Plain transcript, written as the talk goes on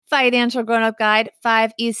Financial Grown-Up Guide,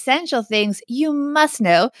 5 essential things you must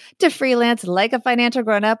know to freelance like a financial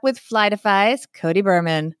grown-up with Flytify's Cody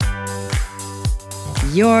Berman.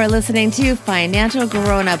 You're listening to Financial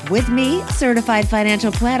Grown-Up with me, certified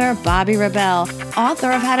financial planner Bobbi Rebell,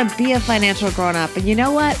 author of How to Be a Financial Grown-Up. And you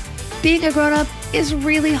know what? Being a grown-up is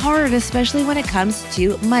really hard, especially when it comes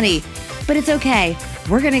to money. But it's okay.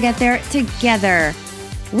 We're going to get there together.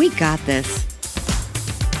 We got this.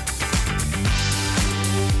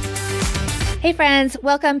 Hey friends,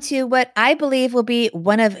 welcome to what I believe will be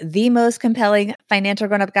one of the most compelling financial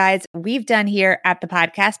grown-up guides we've done here at the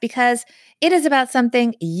podcast because it is about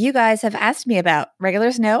something you guys have asked me about.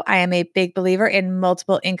 Regulars know I am a big believer in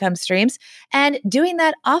multiple income streams, and doing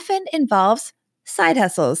that often involves side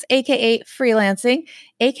hustles, aka freelancing,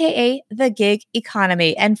 aka the gig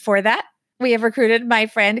economy. And for that, we have recruited my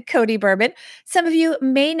friend Cody Berman. Some of you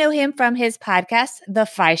may know him from his podcast, The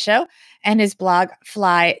Fi Show, and his blog,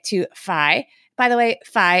 Fly to Fi. By the way,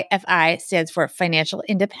 Fi, F-I, stands for financial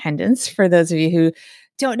independence. For those of you who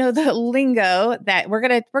don't know the lingo, that we're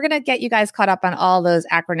gonna get you guys caught up on all those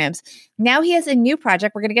acronyms. Now he has a new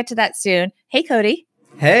project. We're gonna get to that soon. Hey, Cody.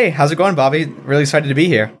 Hey, how's it going, Bobbi? Really excited to be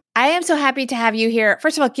here. I am so happy to have you here.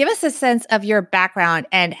 First of all, give us a sense of your background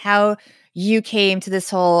and how you came to this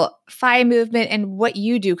whole FI movement and what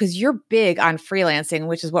you do, because you're big on freelancing,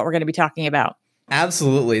 which is what we're going to be talking about.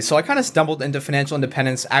 Absolutely. So I kind of stumbled into financial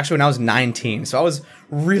independence actually when I was 19. So I was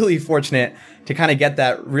really fortunate to kind of get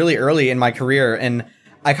that really early in my career. And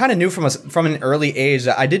I kind of knew from an early age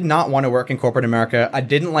that I did not want to work in corporate America. I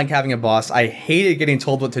didn't like having a boss. I hated getting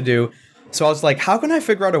told what to do. So I was like, how can I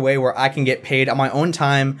figure out a way where I can get paid on my own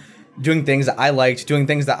time, doing things that I liked, doing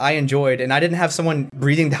things that I enjoyed, and I didn't have someone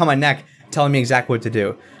breathing down my neck telling me exactly what to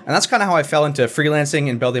do. And that's kind of how I fell into freelancing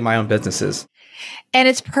and building my own businesses. And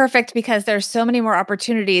it's perfect because there's so many more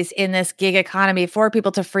opportunities in this gig economy for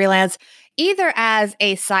people to freelance, either as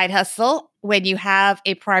a side hustle when you have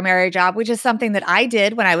a primary job, which is something that I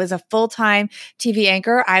did when I was a full-time TV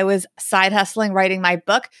anchor. I was side hustling, writing my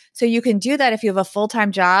book. So you can do that if you have a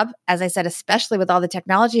full-time job, as I said, especially with all the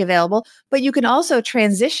technology available, but you can also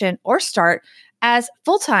transition or start as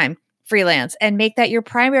full-time freelance and make that your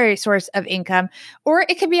primary source of income, or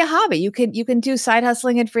it can be a hobby. You can do side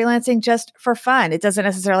hustling and freelancing just for fun. It doesn't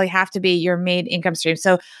necessarily have to be your main income stream.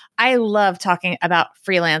 So I love talking about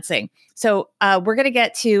freelancing. So we're going to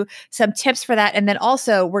get to some tips for that. And then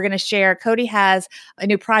also we're going to share, Cody has a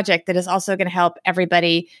new project that is also going to help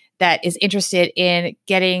everybody that is interested in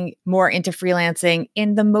getting more into freelancing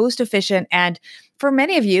in the most efficient and, for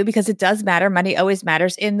many of you, because it does matter, money always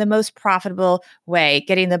matters, in the most profitable way,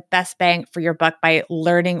 getting the best bang for your buck by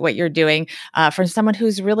learning what you're doing from someone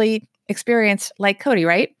who's really experienced like Cody,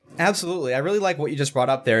 right? Absolutely. I really like what you just brought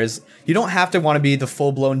up there is you don't have to want to be the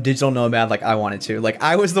full-blown digital nomad like I wanted to. Like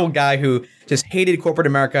I was the guy who just hated corporate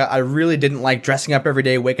America. I really didn't like dressing up every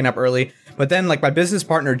day, waking up early. But then like my business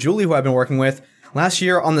partner, Julie, who I've been working with, last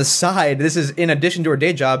year on the side, this is in addition to her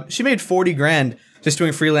day job, she made 40 grand just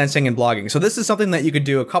doing freelancing and blogging. So this is something that you could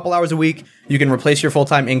do a couple hours a week. You can replace your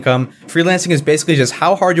full-time income. Freelancing is basically just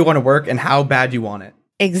how hard you want to work and how bad you want it.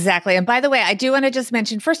 Exactly. And by the way, I do want to just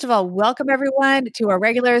mention, first of all, welcome everyone to our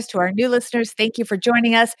regulars, to our new listeners. Thank you for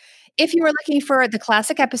joining us. If you are looking for the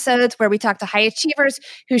classic episodes where we talk to high achievers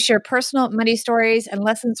who share personal money stories and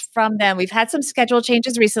lessons from them, we've had some schedule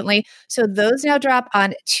changes recently. So those now drop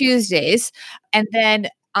on Tuesdays. And then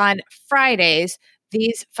on Fridays,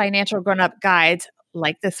 these financial grown-up guides,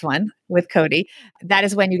 like this one with Cody, that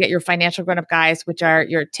is when you get your financial grown-up guides, which are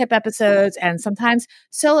your tip episodes and sometimes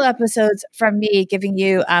solo episodes from me giving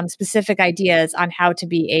you specific ideas on how to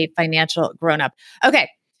be a financial grown-up. Okay,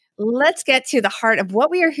 let's get to the heart of what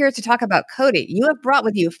we are here to talk about. Cody, you have brought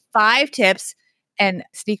with you 5 tips, and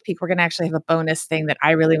sneak peek, we're going to actually have a bonus thing that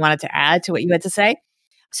I really wanted to add to what you had to say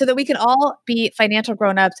so that we can all be financial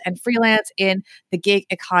grown-ups and freelance in the gig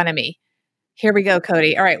economy. Here we go,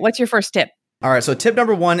 Cody. All right, what's your first tip? All right, so tip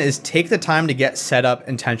number 1 is take the time to get set up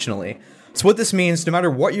intentionally. So what this means, no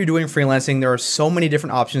matter what you're doing freelancing, there are so many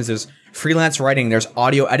different options. There's freelance writing, there's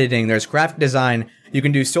audio editing, there's graphic design, you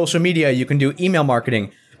can do social media, you can do email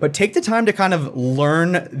marketing, but take the time to kind of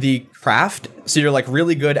learn the craft so you're like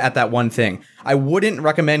really good at that one thing. I wouldn't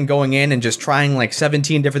recommend going in and just trying like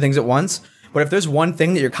 17 different things at once. But if there's one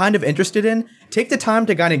thing that you're kind of interested in, take the time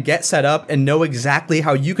to kind of get set up and know exactly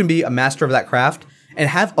how you can be a master of that craft and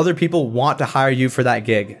have other people want to hire you for that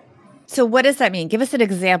gig. So what does that mean? Give us an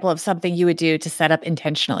example of something you would do to set up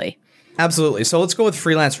intentionally. Absolutely. So let's go with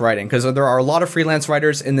freelance writing, because there are a lot of freelance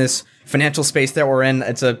writers in this financial space that we're in.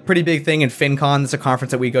 It's a pretty big thing in FinCon. It's a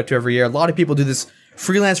conference that we go to every year. A lot of people do this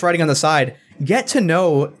freelance writing on the side. get to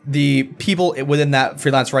know the people within that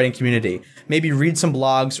freelance writing community. Maybe read some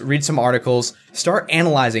blogs, read some articles, start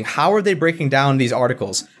analyzing how are they breaking down these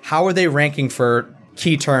articles? How are they ranking for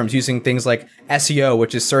key terms using things like SEO,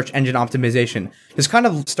 which is search engine optimization? Just kind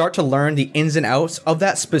of start to learn the ins and outs of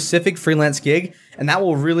that specific freelance gig, and that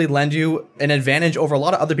will really lend you an advantage over a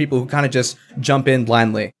lot of other people who kind of just jump in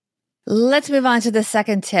blindly. Let's move on to the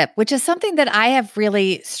second tip, which is something that I have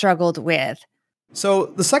really struggled with. So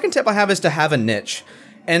the second tip I have is to have a niche.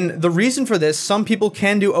 And the reason for this, some people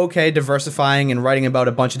can do okay diversifying and writing about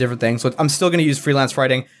a bunch of different things. So I'm still going to use freelance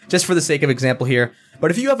writing just for the sake of example here.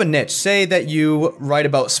 But if you have a niche, say that you write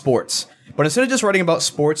about sports, but instead of just writing about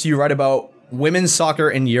sports, you write about women's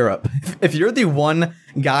soccer in Europe. If you're the one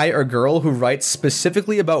guy or girl who writes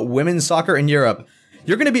specifically about women's soccer in Europe,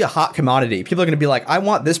 you're going to be a hot commodity. People are going to be like, I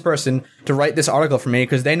want this person to write this article for me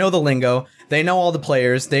because they know the lingo, they know all the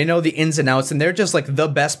players, they know the ins and outs, and they're just like the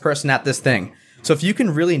best person at this thing. So if you can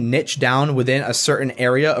really niche down within a certain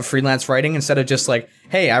area of freelance writing instead of just like,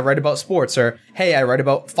 hey, I write about sports, or hey, I write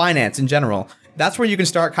about finance in general, that's where you can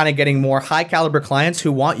start kind of getting more high caliber clients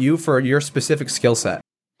who want you for your specific skill set.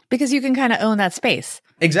 Because you can kind of own that space.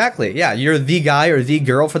 Exactly. Yeah. You're the guy or the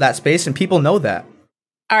girl for that space, and people know that.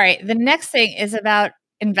 All right. The next thing is about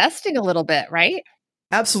investing a little bit, right?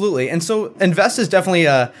 Absolutely. And so invest is definitely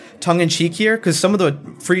a tongue-in-cheek here, because some of the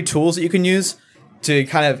free tools that you can use to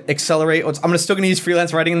kind of accelerate, I'm still going to use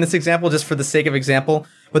freelance writing in this example just for the sake of example,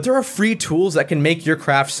 but there are free tools that can make your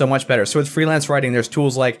craft so much better. So with freelance writing, there's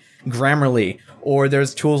tools like Grammarly, or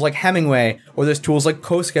there's tools like Hemingway, or there's tools like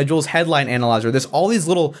CoSchedule's Headline Analyzer. There's all these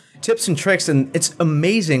little tips and tricks, and it's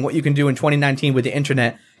amazing what you can do in 2019 with the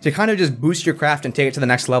internet to kind of just boost your craft and take it to the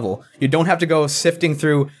next level. You don't have to go sifting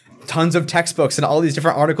through tons of textbooks and all these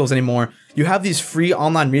different articles anymore. You have these free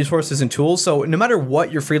online resources and tools. So no matter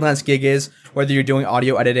what your freelance gig is, whether you're doing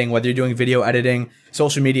audio editing, whether you're doing video editing,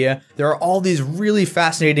 social media, there are all these really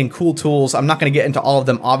fascinating, cool tools. I'm not going to get into all of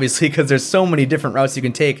them, obviously, because there's so many different routes you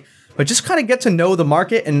can take, but just kind of get to know the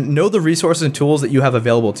market and know the resources and tools that you have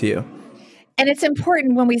available to you. And it's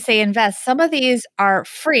important when we say invest, some of these are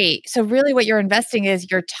free. So really what you're investing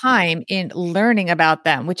is your time in learning about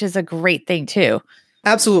them, which is a great thing too.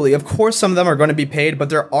 Absolutely. Of course, some of them are going to be paid, but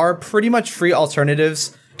there are pretty much free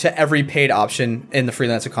alternatives to every paid option in the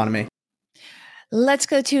freelance economy. Let's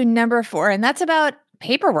go to number 4, and that's about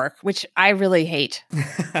paperwork, which I really hate.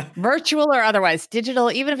 Virtual or otherwise,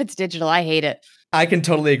 digital, even if it's digital, I hate it. I can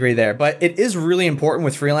totally agree there, but it is really important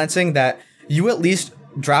with freelancing that you at least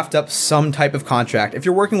draft up some type of contract. If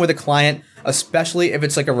you're working with a client, especially if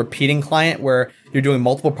it's like a repeating client where you're doing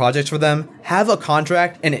multiple projects for them, have a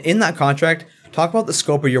contract, and in that contract, talk about the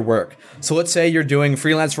scope of your work. So let's say you're doing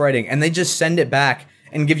freelance writing and they just send it back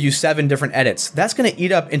and give you 7 different edits. That's going to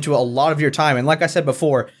eat up into a lot of your time. And like I said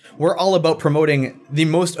before, we're all about promoting the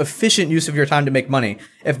most efficient use of your time to make money.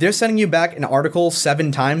 If they're sending you back an article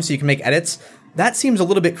 7 times so you can make edits, that seems a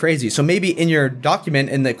little bit crazy. So maybe in your document,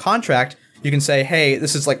 in the contract, you can say, hey,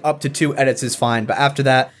 this is like up to 2 edits is fine. But after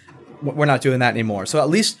that, we're not doing that anymore. So at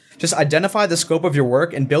least just identify the scope of your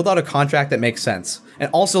work and build out a contract that makes sense.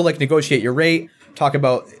 And also like negotiate your rate, talk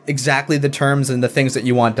about exactly the terms and the things that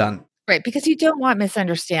you want done. Right, because you don't want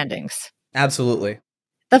misunderstandings. Absolutely.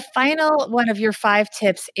 The final one of your 5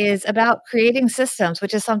 tips is about creating systems,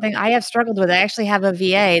 which is something I have struggled with. I actually have a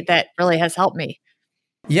VA that really has helped me.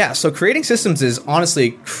 Yeah, so creating systems is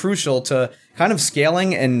honestly crucial to kind of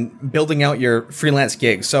scaling and building out your freelance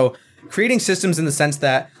gigs. So creating systems in the sense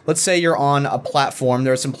that, let's say you're on a platform.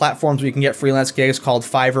 There are some platforms where you can get freelance gigs called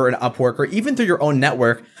Fiverr and Upwork, or even through your own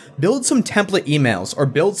network. Build some template emails or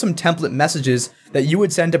build some template messages that you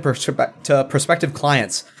would send to prospective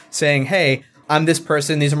clients saying, hey, I'm this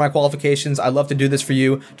person. These are my qualifications. I'd love to do this for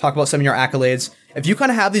you. Talk about some of your accolades. If you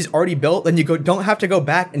kind of have these already built, then you don't have to go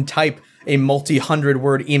back and type a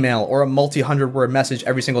multi-100-word email or a multi-100-word message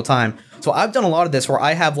every single time. So I've done a lot of this where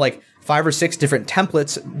I have like 5 or 6 different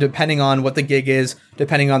templates depending on what the gig is,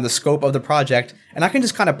 depending on the scope of the project, and I can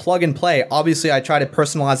just kind of plug and play. Obviously, I try to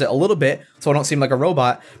personalize it a little bit so I don't seem like a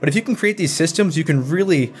robot, but if you can create these systems, you can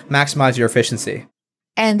really maximize your efficiency.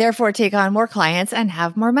 And therefore take on more clients and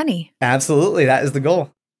have more money. Absolutely. That is the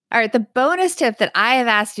goal. All right. The bonus tip that I have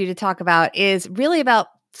asked you to talk about is really about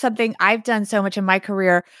something I've done so much in my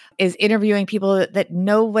career is interviewing people that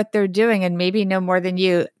know what they're doing and maybe know more than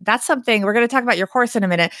you. That's something we're going to talk about your course in a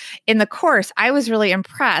minute. In the course, I was really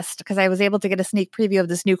impressed because I was able to get a sneak preview of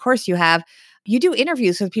this new course you have. You do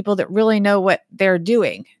interviews with people that really know what they're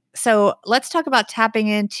doing. So let's talk about tapping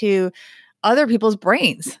into other people's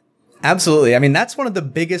brains. Absolutely. I mean, that's one of the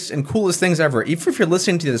biggest and coolest things ever. Even if you're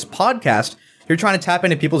listening to this podcast, you're trying to tap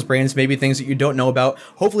into people's brains, maybe things that you don't know about.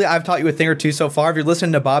 Hopefully I've taught you a thing or two so far. If you're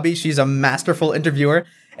listening to Bobby, she's a masterful interviewer.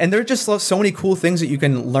 And there are just so many cool things that you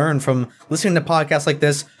can learn from listening to podcasts like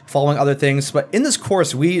this, following other things. But in this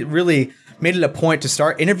course, we really made it a point to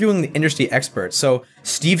start interviewing the industry experts. So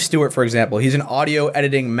Steve Stewart, for example, he's an audio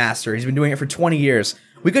editing master. He's been doing it for 20 years.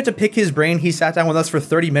 We got to pick his brain. He sat down with us for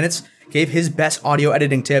 30 minutes, gave his best audio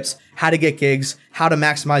editing tips, how to get gigs, how to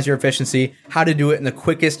maximize your efficiency, how to do it in the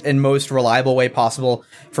quickest and most reliable way possible.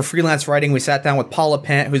 For freelance writing, we sat down with Paula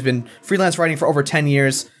Pant, who's been freelance writing for over 10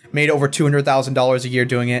 years, made over $200,000 a year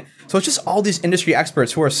doing it. So it's just all these industry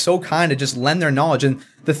experts who are so kind to just lend their knowledge. And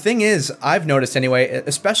the thing is, I've noticed anyway,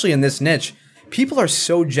 especially in this niche, people are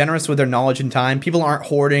so generous with their knowledge and time. People aren't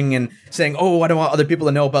hoarding and saying, oh, I don't want other people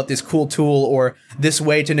to know about this cool tool or this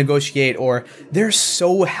way to negotiate, or they're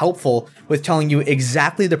so helpful with telling you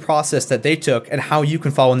exactly the process that they took and how you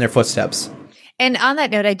can follow in their footsteps. And on that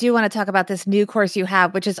note, I do want to talk about this new course you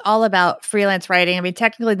have, which is all about freelance writing. I mean,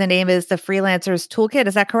 technically the name is the Freelancer's Toolkit.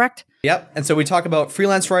 Is that correct? Yep. And so we talk about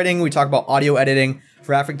freelance writing, we talk about audio editing,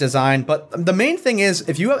 graphic design. But the main thing is,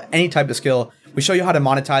 if you have any type of skill, we show you how to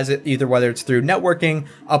monetize it, either whether it's through networking,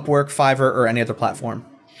 Upwork, Fiverr, or any other platform.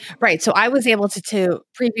 Right. So I was able to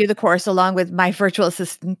preview the course along with my virtual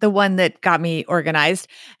assistant, the one that got me organized.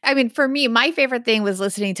 I mean, for me, my favorite thing was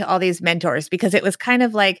listening to all these mentors, because it was kind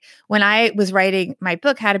of like when I was writing my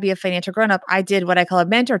book, How to Be a Financial Grown-Up, I did what I call a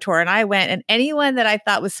mentor tour. And I went, and anyone that I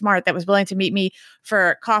thought was smart, that was willing to meet me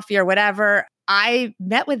for coffee or whatever, I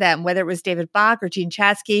met with them, whether it was David Bach or Gene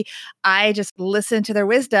Chatsky. I just listened to their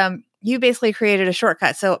wisdom. You basically created a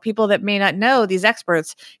shortcut. So people that may not know these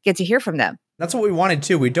experts get to hear from them. That's what we wanted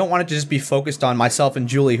too. We don't want it to just be focused on myself and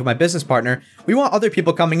Julie, who my business partner. We want other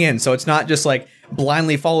people coming in. So it's not just like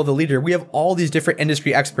blindly follow the leader. We have all these different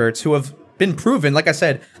industry experts who have been proven. Like I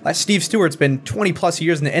said, like Steve Stewart's been 20 plus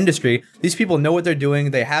years in the industry. These people know what they're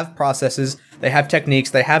doing. They have processes, they have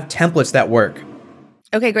techniques, they have templates that work.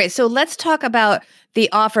 Okay, great. So let's talk about the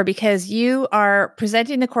offer, because you are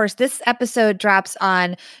presenting the course. This episode drops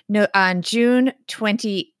on June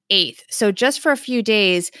 28th. So just for a few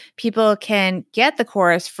days, people can get the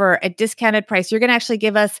course for a discounted price. You're going to actually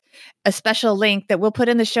give us a special link that we'll put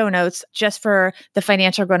in the show notes just for the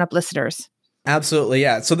Financial Grown-Up listeners. Absolutely,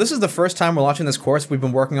 yeah. So this is the first time we're launching this course. We've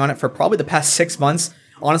been working on it for probably the past 6 months.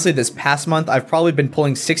 Honestly, this past month, I've probably been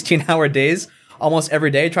pulling 16-hour days almost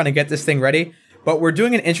every day trying to get this thing ready. But we're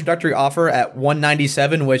doing an introductory offer at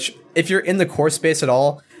 $197, which if you're in the course space at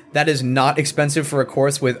all, that is not expensive for a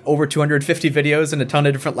course with over 250 videos and a ton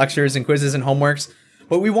of different lectures and quizzes and homeworks.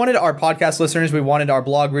 But we wanted our podcast listeners, we wanted our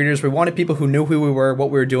blog readers, we wanted people who knew who we were, what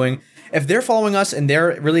we were doing. If they're following us and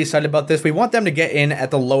they're really excited about this, we want them to get in at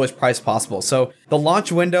the lowest price possible. So the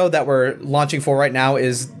launch window that we're launching for right now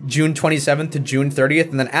is June 27th to June 30th.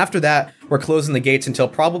 And then after that, we're closing the gates until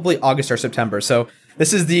probably August or September. So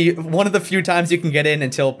this is one of the few times you can get in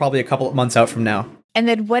until probably a couple of months out from now. And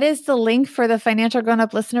then what is the link for the Financial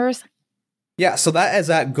Grown-Up listeners? Yeah, so that is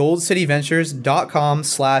at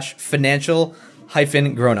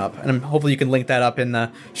goldcityventures.com/financial-grownup. And hopefully you can link that up in the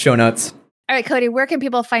show notes. All right, Cody, where can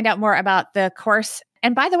people find out more about the course?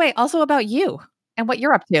 And by the way, also about you and what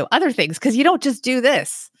you're up to, other things, because you don't just do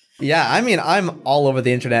this. Yeah, I mean, I'm all over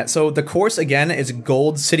the internet. So the course, again, is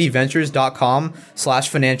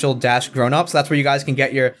goldcityventures.com/financial-grownup. So that's where you guys can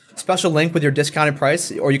get your special link with your discounted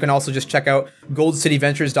price. Or you can also just check out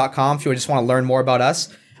goldcityventures.com if you just want to learn more about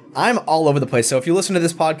us. I'm all over the place. So if you listen to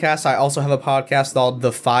this podcast, I also have a podcast called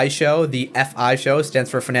The FI Show. The FI Show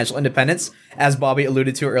stands for Financial Independence, as Bobby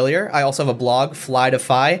alluded to earlier. I also have a blog, Fly to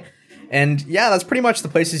Fi. And yeah, that's pretty much the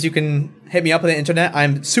places you can hit me up on the internet.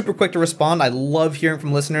 I'm super quick to respond. I love hearing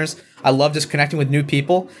from listeners. I love just connecting with new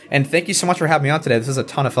people. And thank you so much for having me on today. This is a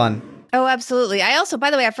ton of fun. Oh, absolutely. I also,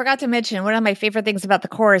 by the way, I forgot to mention, one of my favorite things about the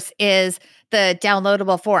course is the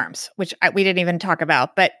downloadable forms, which we didn't even talk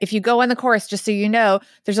about. But if you go on the course, just so you know,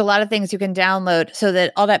 there's a lot of things you can download so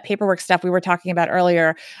that all that paperwork stuff we were talking about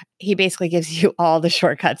earlier, he basically gives you all the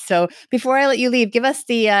shortcuts. So before I let you leave, give us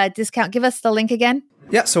the discount, give us the link again.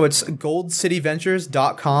 Yeah, so it's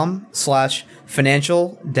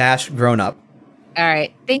goldcityventures.com/financial-grownup. All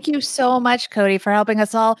right. Thank you so much, Cody, for helping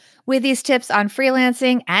us all with these tips on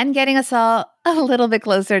freelancing and getting us all a little bit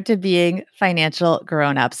closer to being financial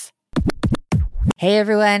grown-ups. Hey,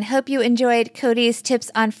 everyone. Hope you enjoyed Cody's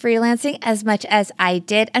tips on freelancing as much as I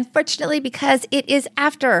did. Unfortunately, because it is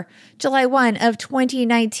after July 1 of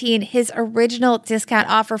 2019, his original discount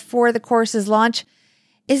offer for the course's launch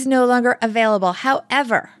is no longer available.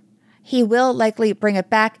 However, He will likely bring it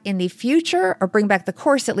back in the future, or bring back the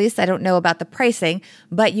course at least. I don't know about the pricing,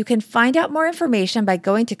 but you can find out more information by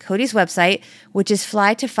going to Cody's website, which is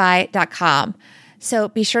flytofy.com. So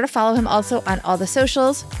be sure to follow him also on all the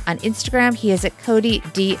socials. On Instagram, he is at Cody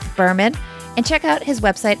D. Berman. And check out his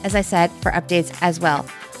website, as I said, for updates as well.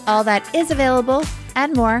 All that is available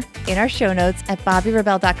and more in our show notes at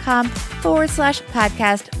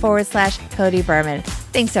bobbyrebell.com/podcast/Cody Berman.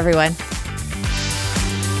 Thanks, everyone.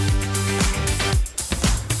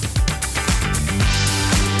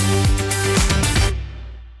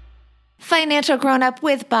 Financial Grown Up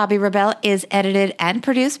with Bobby Rebell is edited and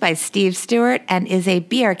produced by Steve Stewart and is a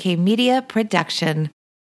BRK Media production.